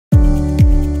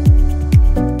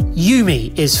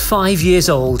YuMi is 5 years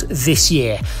old this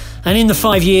year, and in the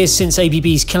 5 years since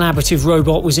ABB's collaborative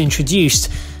robot was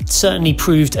introduced, it certainly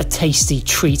proved a tasty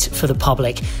treat for the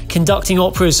public, conducting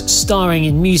operas, starring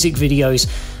in music videos,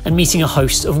 and meeting a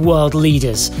host of world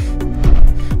leaders.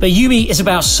 But YuMi is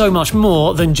about so much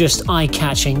more than just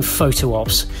eye-catching photo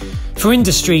ops. For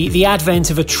industry, the advent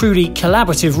of a truly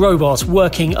collaborative robot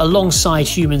working alongside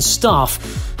human staff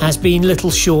has been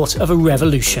little short of a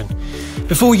revolution.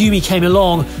 Before YuMi came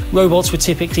along, robots were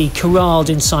typically corralled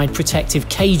inside protective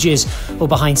cages or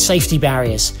behind safety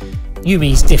barriers.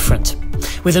 YuMi's different.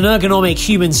 With an ergonomic,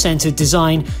 human-centered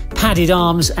design, padded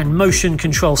arms and motion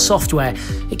control software,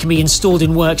 it can be installed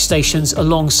in workstations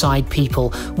alongside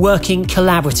people, working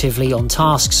collaboratively on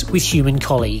tasks with human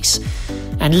colleagues.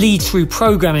 And lead-through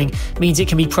programming means it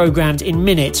can be programmed in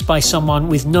minutes by someone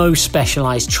with no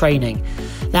specialized training.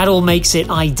 That all makes it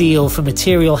ideal for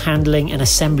material handling and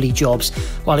assembly jobs,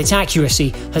 while its accuracy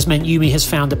has meant YuMi has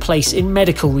found a place in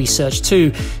medical research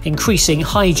too, increasing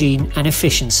hygiene and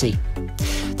efficiency.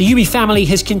 The YuMi family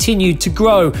has continued to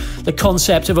grow. The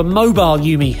concept of a mobile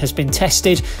YuMi has been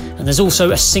tested, and there's also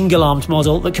a single-armed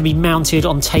model that can be mounted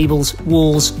on tables,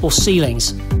 walls or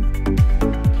ceilings.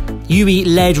 YuMi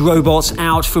led robots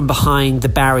out from behind the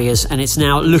barriers, and it's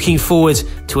now looking forward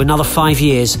to another 5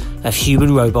 years of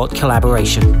human-robot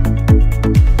collaboration.